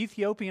 the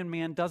Ethiopian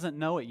man doesn't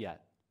know it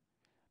yet.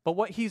 But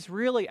what he's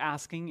really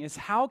asking is,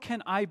 how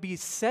can I be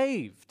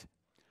saved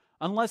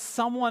unless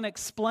someone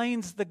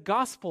explains the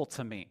gospel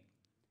to me?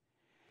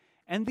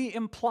 And the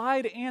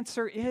implied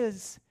answer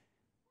is,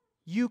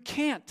 you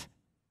can't.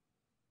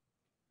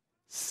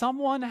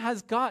 Someone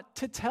has got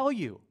to tell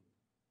you.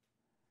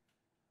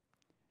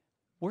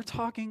 We're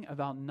talking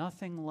about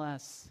nothing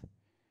less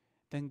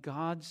than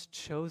God's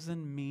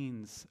chosen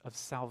means of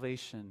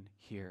salvation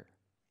here.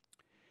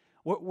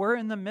 We're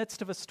in the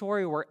midst of a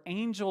story where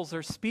angels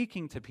are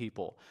speaking to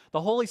people. The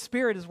Holy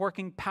Spirit is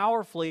working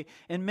powerfully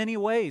in many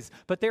ways,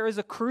 but there is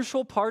a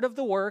crucial part of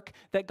the work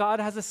that God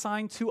has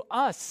assigned to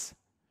us.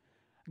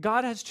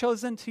 God has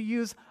chosen to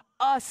use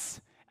us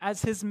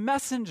as His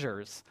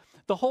messengers.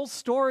 The whole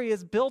story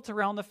is built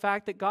around the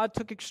fact that God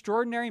took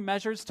extraordinary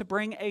measures to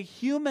bring a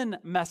human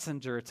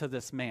messenger to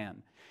this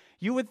man.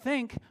 You would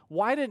think,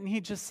 why didn't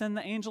he just send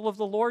the angel of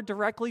the Lord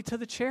directly to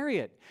the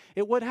chariot?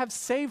 It would have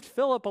saved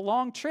Philip a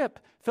long trip.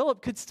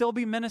 Philip could still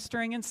be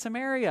ministering in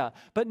Samaria.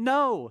 But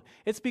no,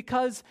 it's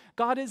because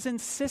God is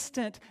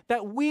insistent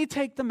that we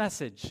take the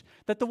message,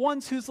 that the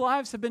ones whose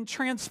lives have been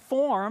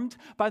transformed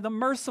by the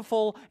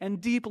merciful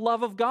and deep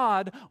love of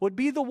God would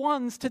be the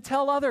ones to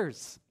tell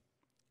others.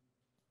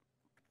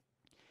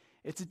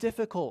 It's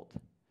difficult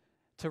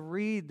to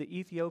read the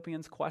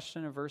Ethiopian's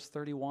question in verse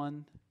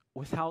 31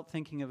 without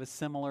thinking of a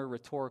similar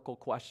rhetorical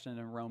question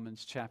in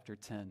Romans chapter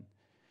 10,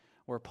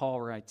 where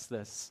Paul writes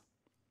this: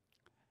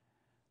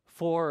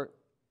 for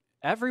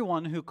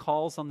everyone who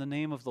calls on the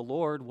name of the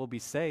Lord will be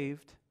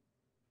saved.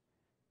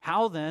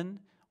 How then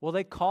will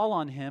they call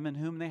on him in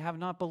whom they have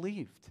not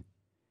believed?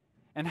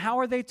 And how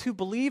are they to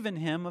believe in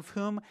him of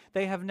whom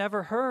they have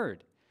never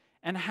heard?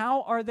 And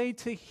how are they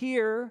to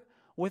hear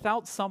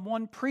without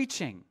someone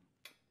preaching?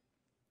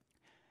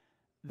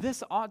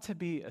 This ought to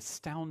be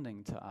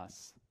astounding to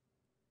us.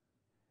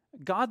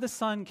 God the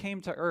Son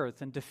came to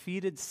earth and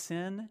defeated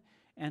sin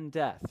and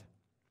death.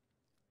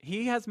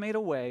 He has made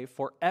a way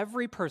for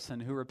every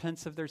person who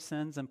repents of their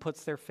sins and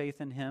puts their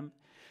faith in Him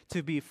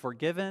to be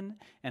forgiven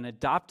and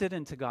adopted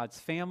into God's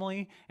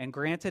family and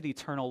granted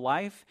eternal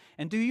life.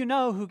 And do you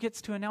know who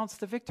gets to announce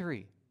the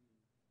victory?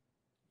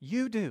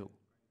 You do.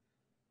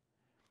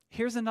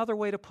 Here's another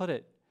way to put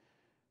it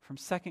from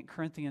 2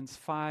 Corinthians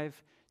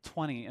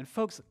 5:20. And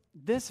folks,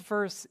 this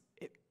verse,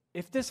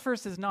 if this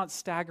verse is not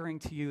staggering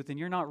to you, then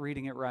you're not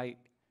reading it right.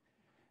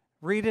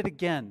 Read it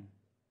again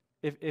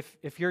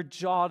if your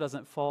jaw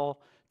doesn't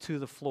fall to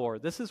the floor.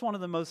 This is one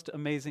of the most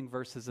amazing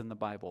verses in the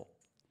Bible.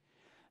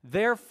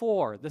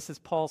 Therefore, this is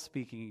Paul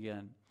speaking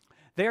again.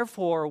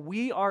 Therefore,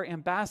 we are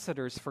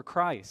ambassadors for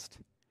Christ,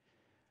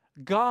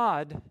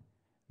 God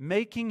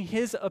making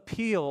His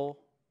appeal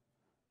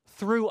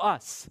through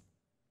us.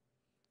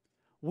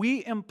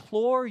 We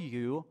implore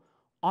you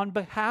on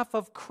behalf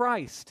of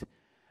Christ,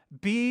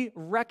 be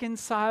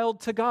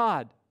reconciled to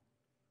God.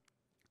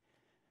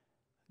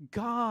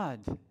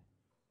 God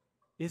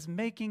is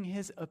making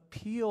His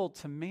appeal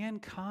to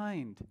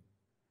mankind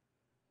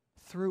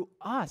through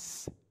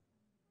us.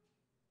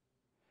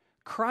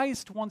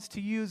 Christ wants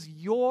to use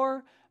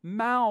your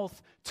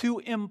mouth to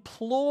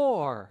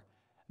implore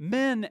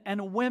men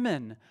and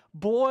women,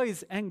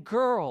 boys and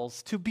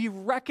girls, to be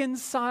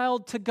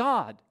reconciled to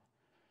God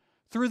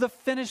through the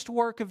finished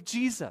work of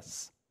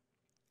Jesus.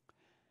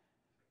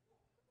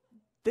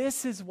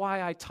 This is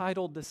why I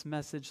titled this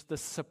message, The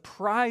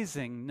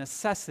Surprising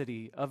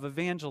Necessity of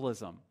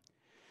Evangelism.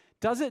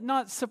 Does it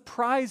not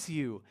surprise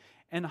you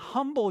and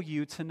humble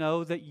you to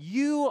know that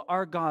you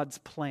are God's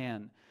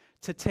plan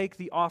to take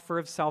the offer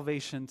of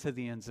salvation to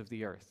the ends of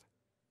the earth?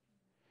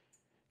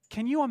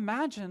 Can you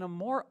imagine a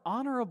more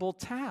honorable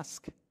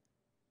task?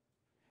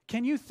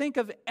 Can you think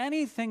of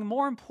anything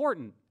more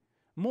important,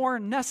 more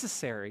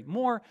necessary,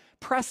 more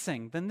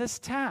pressing than this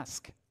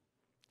task?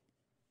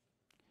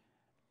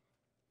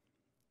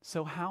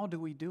 So how do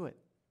we do it?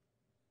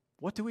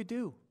 What do we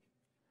do?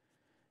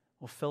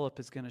 Well, Philip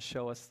is going to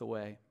show us the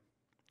way.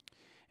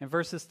 In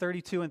verses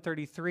 32 and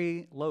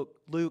 33,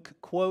 Luke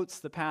quotes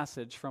the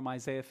passage from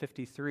Isaiah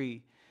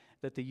 53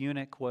 that the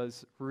eunuch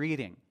was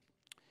reading.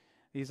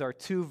 These are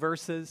two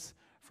verses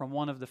from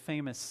one of the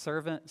famous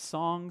servant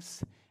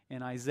songs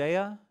in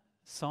Isaiah,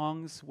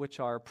 songs which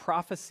are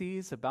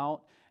prophecies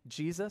about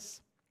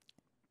Jesus.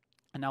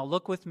 And now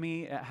look with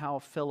me at how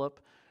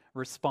Philip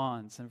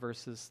responds in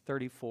verses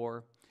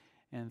 34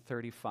 and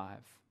 35.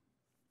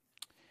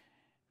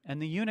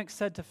 And the eunuch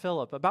said to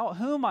Philip, "About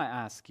whom, I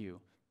ask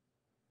you,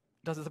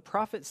 does the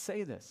prophet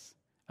say this?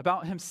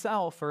 About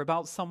himself or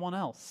about someone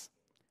else?"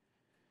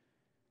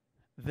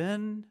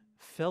 Then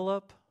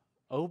Philip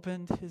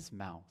opened his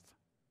mouth,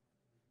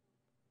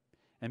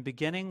 and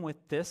beginning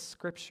with this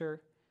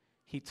scripture,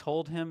 he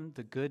told him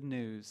the good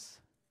news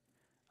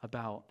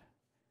about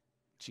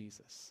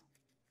Jesus.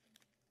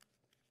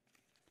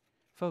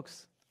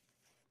 Folks,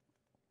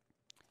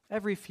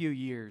 every few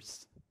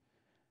years,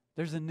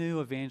 there's a new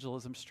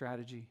evangelism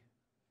strategy.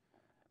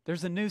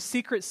 There's a new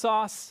secret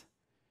sauce.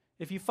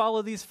 If you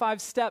follow these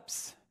 5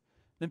 steps,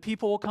 then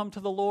people will come to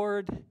the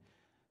Lord.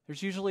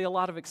 There's usually a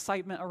lot of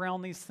excitement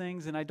around these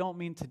things, and I don't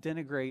mean to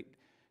denigrate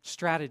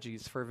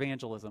strategies for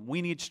evangelism.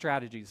 We need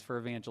strategies for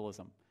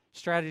evangelism.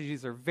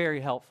 Strategies are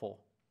very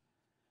helpful.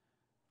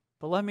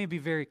 But let me be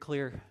very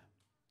clear.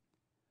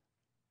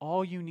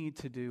 All you need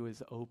to do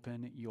is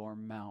open your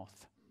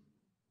mouth.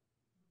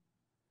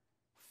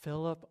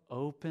 Philip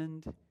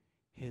opened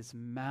his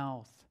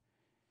mouth,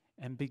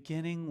 and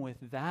beginning with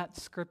that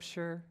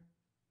scripture,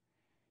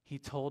 he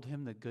told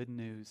him the good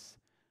news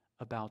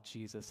about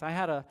Jesus. I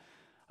had a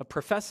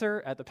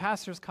professor at the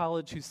pastor's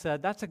college who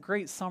said, that's a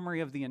great summary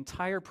of the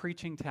entire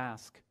preaching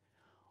task.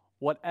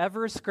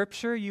 Whatever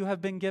scripture you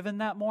have been given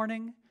that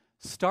morning,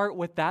 start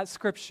with that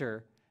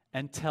scripture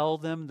and tell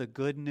them the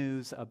good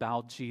news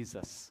about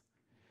Jesus.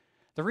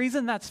 The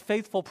reason that's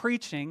faithful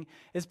preaching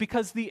is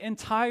because the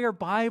entire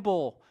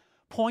Bible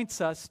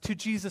points us to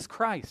Jesus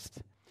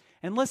Christ.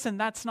 And listen,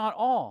 that's not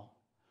all.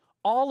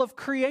 All of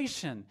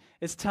creation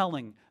is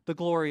telling the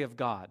glory of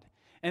God.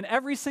 And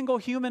every single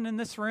human in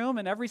this room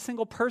and every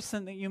single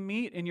person that you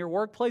meet in your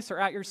workplace or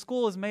at your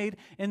school is made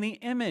in the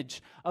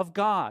image of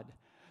God.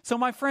 So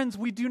my friends,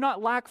 we do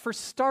not lack for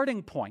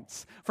starting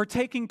points for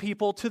taking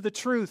people to the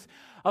truth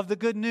of the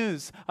good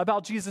news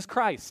about Jesus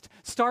Christ.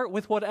 Start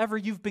with whatever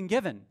you've been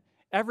given.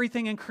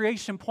 Everything in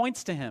creation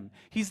points to him.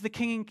 He's the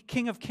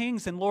King of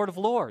Kings and Lord of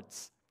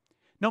Lords.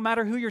 No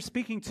matter who you're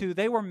speaking to,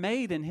 they were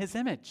made in his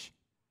image.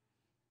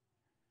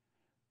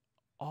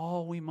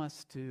 All we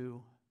must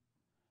do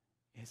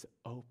is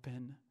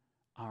open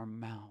our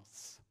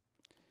mouths.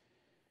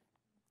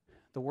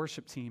 The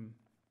worship team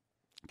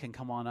can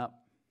come on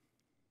up.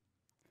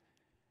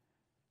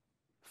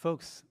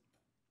 Folks,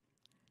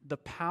 the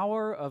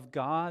power of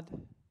God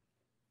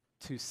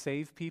to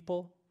save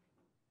people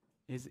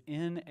is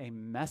in a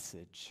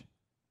message,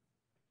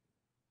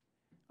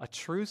 a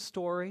true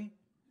story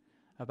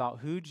about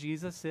who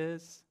Jesus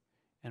is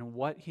and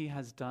what he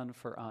has done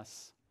for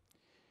us.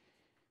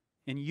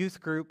 In youth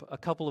group a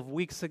couple of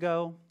weeks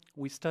ago,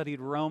 we studied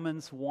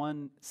Romans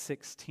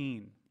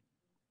 1:16,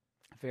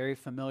 a very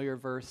familiar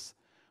verse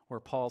where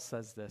Paul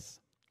says this,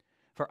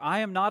 "For I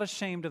am not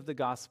ashamed of the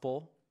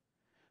gospel,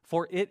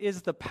 for it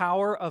is the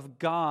power of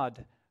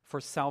God for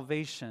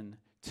salvation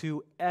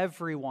to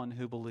everyone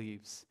who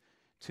believes,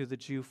 to the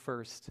Jew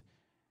first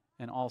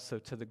and also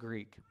to the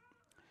Greek."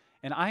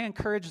 And I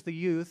encourage the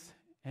youth,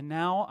 and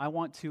now I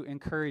want to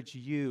encourage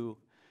you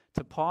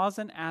to pause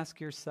and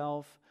ask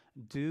yourself,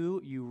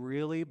 do you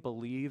really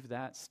believe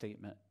that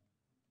statement?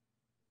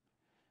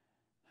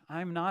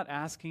 I'm not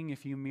asking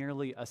if you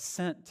merely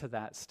assent to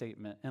that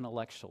statement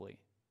intellectually,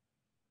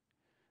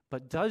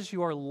 but does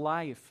your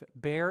life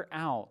bear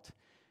out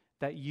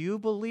that you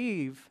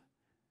believe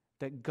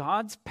that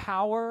God's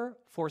power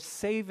for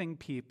saving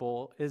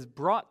people is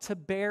brought to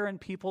bear in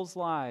people's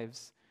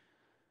lives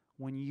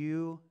when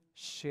you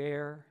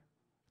share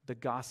the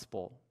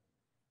gospel?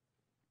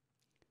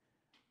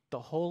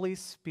 The Holy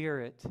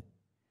Spirit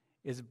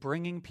is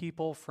bringing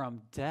people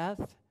from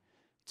death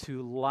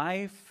to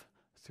life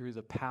through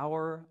the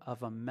power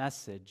of a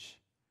message,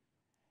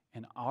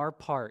 and our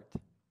part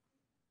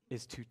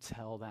is to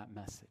tell that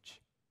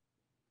message.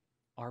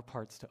 Our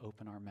part's to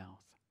open our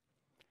mouth.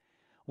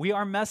 We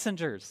are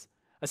messengers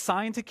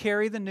Assigned to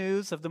carry the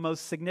news of the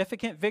most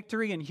significant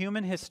victory in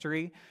human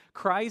history,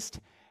 Christ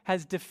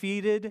has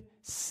defeated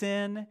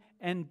sin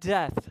and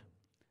death.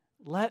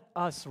 Let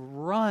us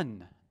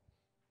run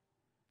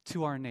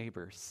to our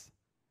neighbors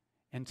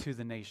and to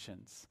the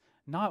nations.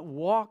 Not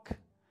walk,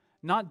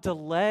 not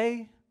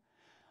delay.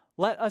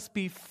 Let us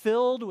be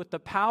filled with the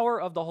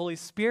power of the Holy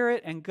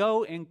Spirit and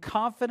go in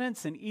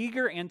confidence and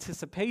eager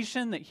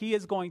anticipation that He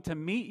is going to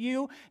meet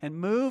you and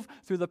move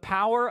through the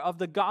power of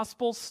the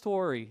gospel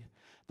story.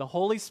 The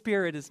Holy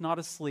Spirit is not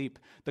asleep.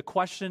 The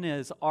question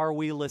is, are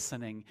we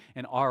listening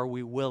and are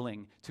we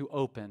willing to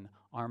open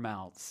our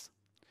mouths?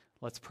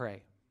 Let's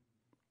pray.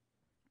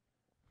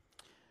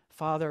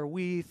 Father,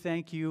 we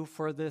thank you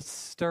for this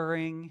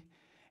stirring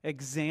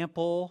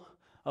example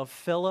of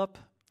Philip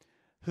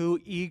who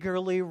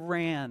eagerly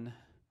ran.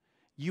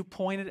 You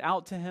pointed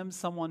out to him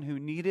someone who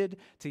needed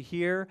to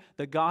hear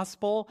the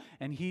gospel,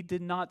 and he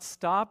did not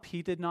stop.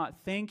 He did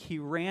not think. He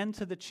ran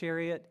to the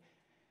chariot,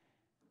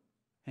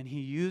 and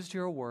he used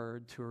your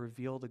word to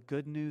reveal the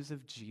good news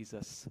of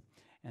Jesus,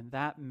 and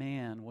that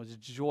man was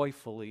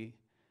joyfully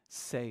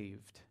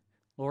saved.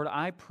 Lord,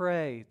 I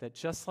pray that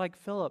just like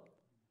Philip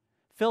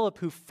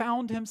who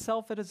found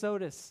himself at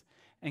Azotus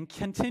and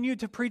continued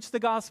to preach the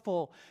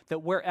gospel, that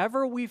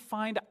wherever we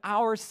find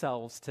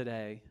ourselves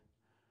today,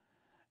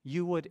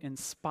 you would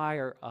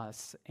inspire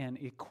us and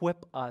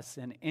equip us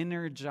and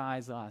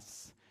energize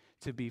us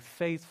to be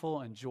faithful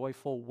and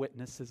joyful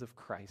witnesses of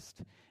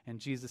Christ. In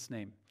Jesus'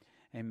 name,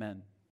 amen.